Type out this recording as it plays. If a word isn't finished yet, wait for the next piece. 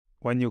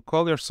when you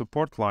call your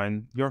support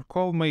line, your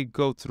call may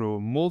go through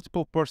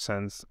multiple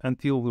persons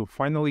until you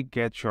finally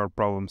get your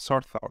problem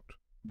sorted out.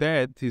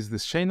 That is the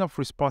chain of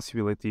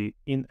responsibility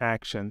in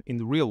action in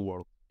the real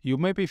world. You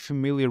may be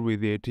familiar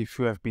with it if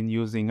you have been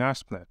using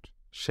ASP.NET.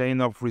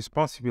 Chain of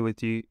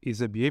responsibility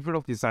is a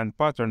behavioral design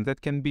pattern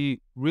that can be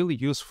really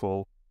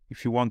useful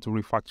if you want to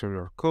refactor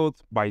your code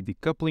by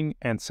decoupling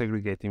and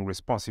segregating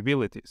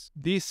responsibilities.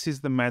 This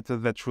is the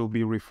method that we'll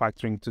be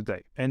refactoring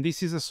today. And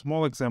this is a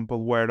small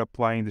example where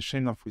applying the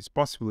chain of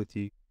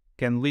responsibility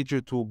can lead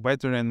you to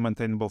better and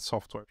maintainable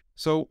software.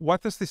 So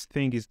what does this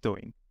thing is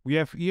doing? We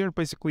have here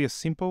basically a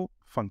simple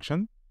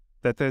function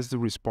that has the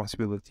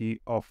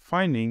responsibility of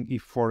finding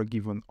if for a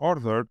given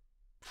order,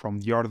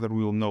 from the order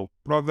we will know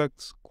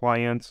products,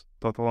 clients,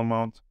 total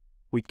amount,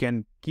 we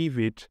can give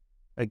it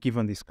a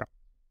given discount.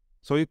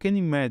 So you can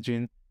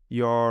imagine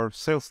your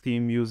sales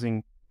team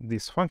using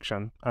this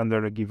function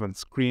under a given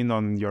screen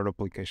on your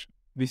application.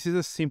 This is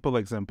a simple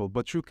example,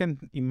 but you can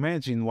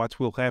imagine what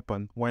will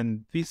happen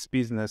when this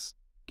business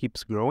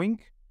keeps growing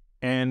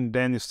and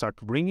then you start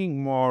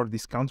bringing more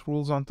discount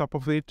rules on top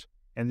of it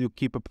and you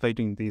keep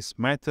updating this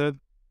method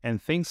and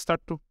things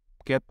start to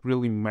get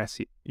really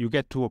messy. You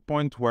get to a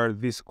point where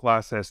this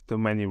class has too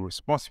many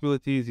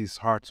responsibilities, it's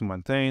hard to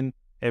maintain,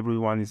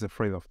 everyone is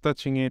afraid of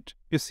touching it.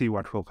 You see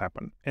what will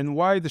happen. And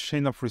why the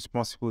chain of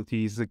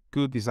responsibility is a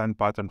good design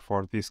pattern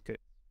for this case?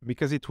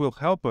 Because it will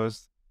help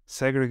us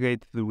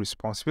segregate the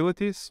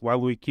responsibilities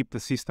while we keep the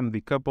system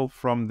decoupled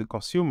from the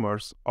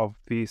consumers of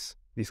this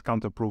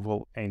discount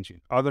approval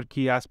engine. Other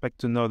key aspect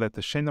to know that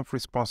the chain of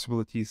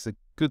responsibility is a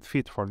good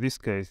fit for this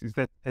case is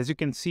that, as you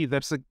can see,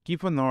 there's a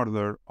given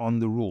order on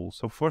the rule.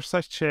 So first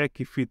I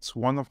check if it's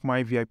one of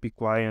my VIP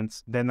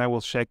clients, then I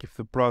will check if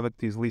the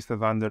product is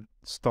listed under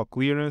stock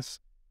clearance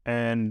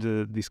and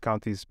the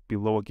discount is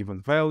below a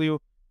given value.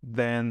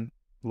 Then,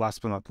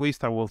 last but not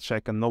least, I will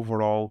check an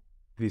overall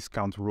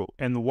discount rule.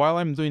 And while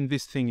I'm doing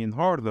this thing in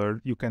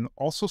order, you can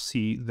also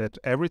see that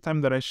every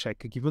time that I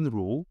check a given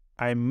rule,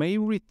 I may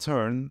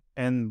return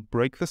and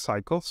break the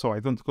cycle, so I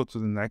don't go to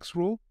the next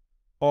rule,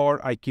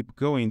 or I keep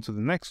going to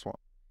the next one.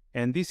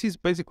 And this is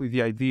basically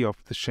the idea of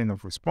the chain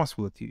of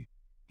responsibility.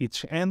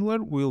 Each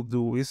handler will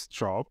do his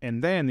job,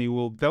 and then he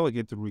will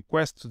delegate the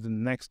request to the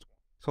next one.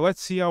 So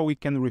let's see how we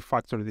can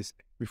refactor this.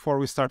 Before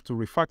we start to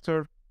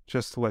refactor,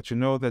 just to let you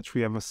know that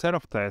we have a set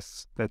of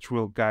tests that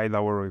will guide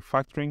our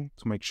refactoring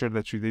to make sure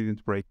that you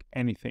didn't break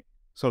anything.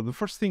 So the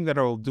first thing that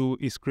I will do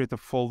is create a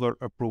folder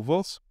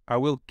approvals. I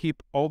will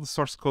keep all the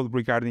source code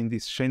regarding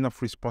this chain of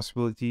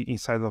responsibility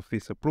inside of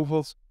these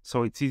approvals,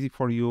 so it's easy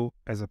for you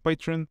as a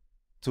patron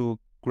to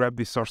grab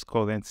the source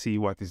code and see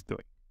what it's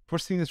doing.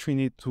 First thing that we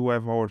need to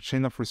have our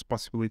chain of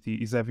responsibility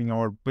is having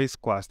our base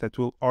class that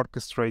will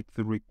orchestrate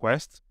the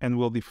request and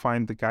will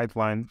define the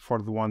guideline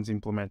for the ones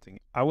implementing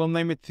it. I will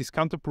name it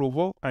discount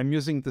approval. I'm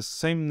using the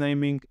same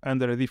naming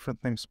under a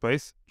different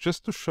namespace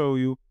just to show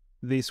you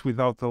this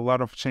without a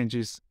lot of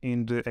changes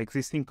in the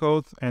existing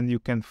code, and you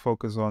can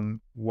focus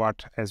on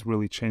what has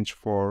really changed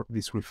for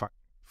this refactor.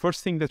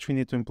 First thing that we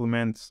need to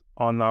implement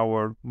on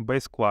our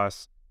base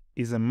class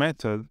is a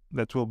method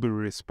that will be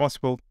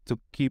responsible to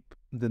keep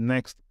the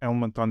next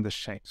element on the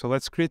chain. So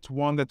let's create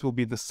one that will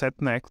be the set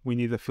next. We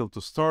need a field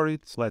to store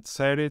it. Let's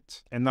set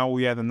it. And now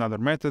we add another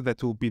method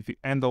that will be the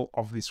handle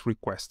of this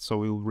request. So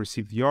we will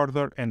receive the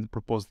order and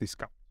propose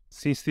discount.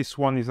 Since this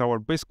one is our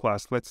base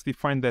class, let's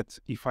define that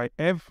if I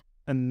have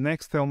a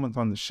next element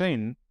on the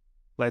chain,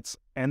 let's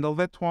handle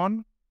that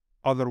one.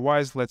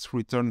 Otherwise, let's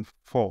return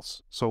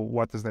false. So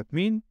what does that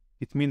mean?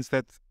 It means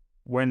that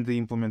when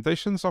the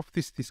implementations of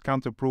this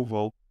discount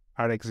approval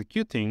are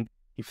executing,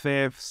 if they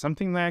have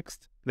something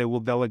next, they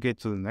will delegate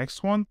to the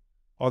next one.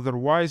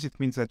 Otherwise, it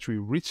means that we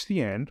reach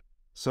the end.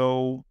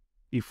 So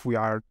if we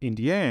are in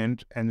the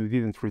end and we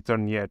didn't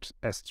return yet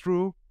as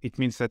true, it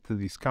means that the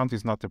discount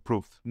is not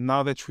approved.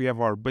 Now that we have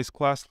our base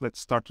class, let's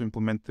start to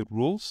implement the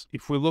rules.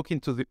 If we look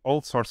into the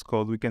old source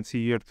code, we can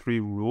see here 3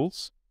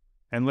 rules.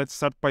 And let's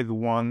start by the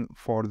one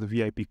for the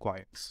VIP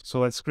clients. So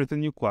let's create a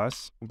new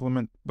class,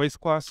 implement base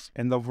class,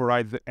 and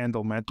override the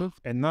handle method.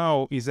 And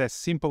now is as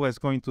simple as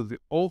going to the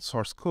old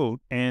source code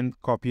and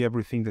copy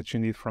everything that you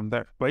need from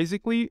there.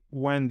 Basically,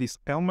 when this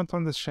element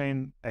on the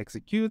chain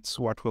executes,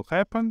 what will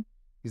happen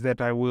is that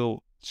I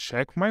will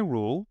check my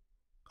rule,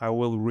 I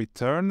will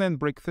return and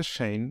break the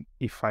chain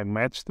if I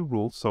match the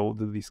rule, so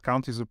the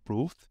discount is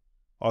approved.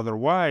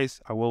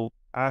 Otherwise, I will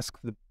ask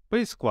the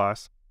base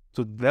class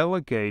to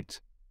delegate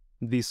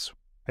this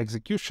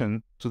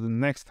execution to the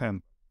next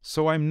handler.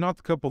 So I'm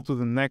not coupled to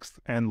the next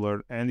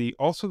handler and he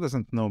also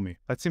doesn't know me.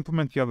 Let's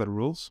implement the other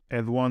rules.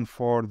 Add one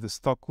for the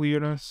stock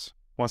clearance.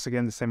 Once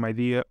again, the same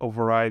idea,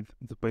 override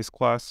the base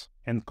class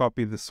and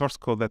copy the source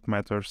code that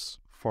matters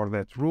for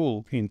that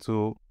rule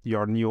into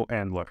your new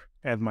handler.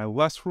 Add my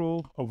last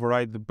rule,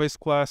 override the base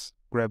class,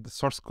 grab the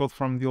source code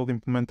from the old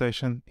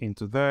implementation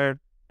into there,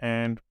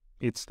 and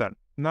it's done.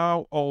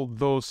 Now all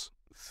those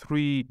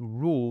three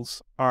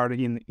rules are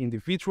in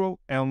individual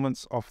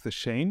elements of the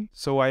chain,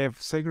 so I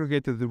have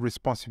segregated the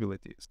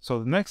responsibilities. So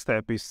the next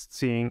step is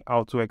seeing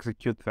how to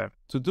execute them.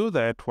 To do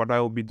that, what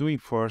I'll be doing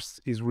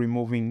first is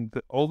removing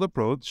the old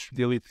approach,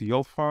 delete the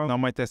old file. Now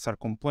my tests are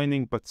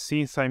complaining, but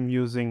since I'm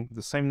using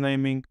the same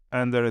naming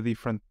under a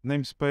different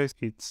namespace,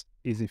 it's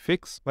easy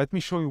fix. Let me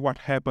show you what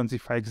happens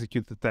if I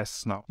execute the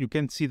tests now. You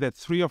can see that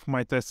 3 of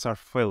my tests are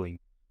failing,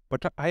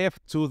 but I have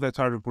 2 that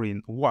are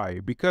green. Why?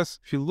 Because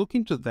if you look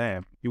into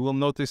them, you will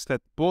notice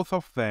that both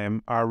of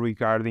them are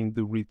regarding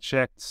the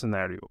reject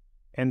scenario.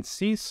 And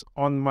since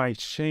on my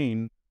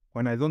chain,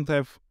 when I don't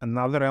have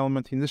another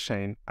element in the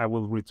chain, I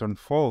will return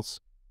false,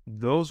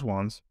 those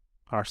ones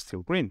are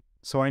still green.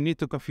 So I need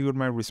to configure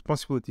my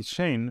responsibility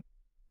chain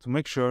to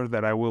make sure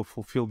that I will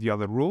fulfill the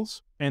other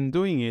rules. And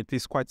doing it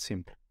is quite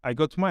simple. I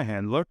go to my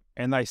handler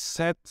and I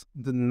set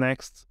the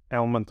next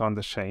element on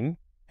the chain,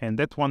 and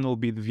that one will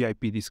be the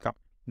VIP discount.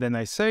 Then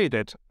I say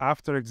that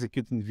after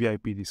executing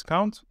VIP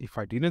discount, if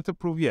I didn't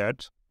approve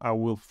yet, I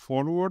will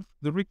forward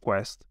the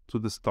request to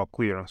the stock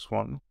clearance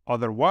one.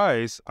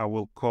 Otherwise, I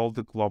will call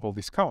the global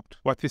discount.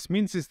 What this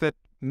means is that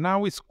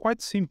now it's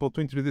quite simple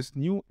to introduce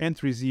new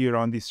entries here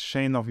on this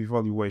chain of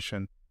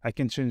evaluation. I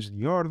can change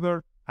the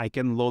order, I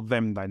can load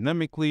them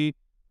dynamically,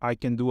 I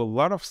can do a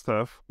lot of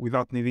stuff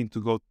without needing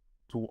to go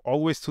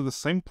always to the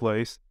same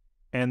place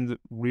and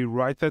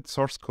rewrite that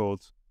source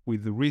code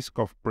with the risk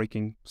of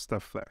breaking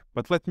stuff there.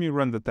 But let me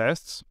run the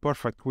tests.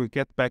 Perfect, we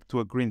get back to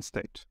a green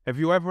state. Have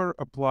you ever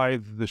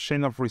applied the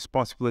chain of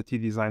responsibility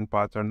design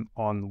pattern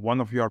on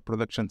one of your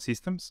production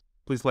systems?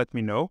 Please let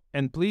me know.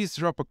 And please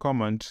drop a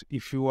comment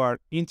if you are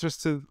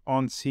interested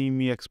on seeing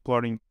me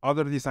exploring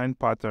other design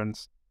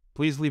patterns.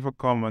 Please leave a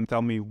comment,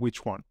 tell me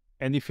which one.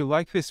 And if you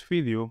like this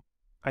video,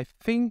 I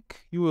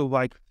think you will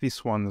like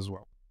this one as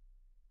well.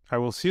 I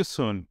will see you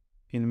soon.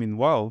 In the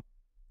meanwhile,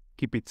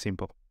 keep it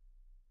simple.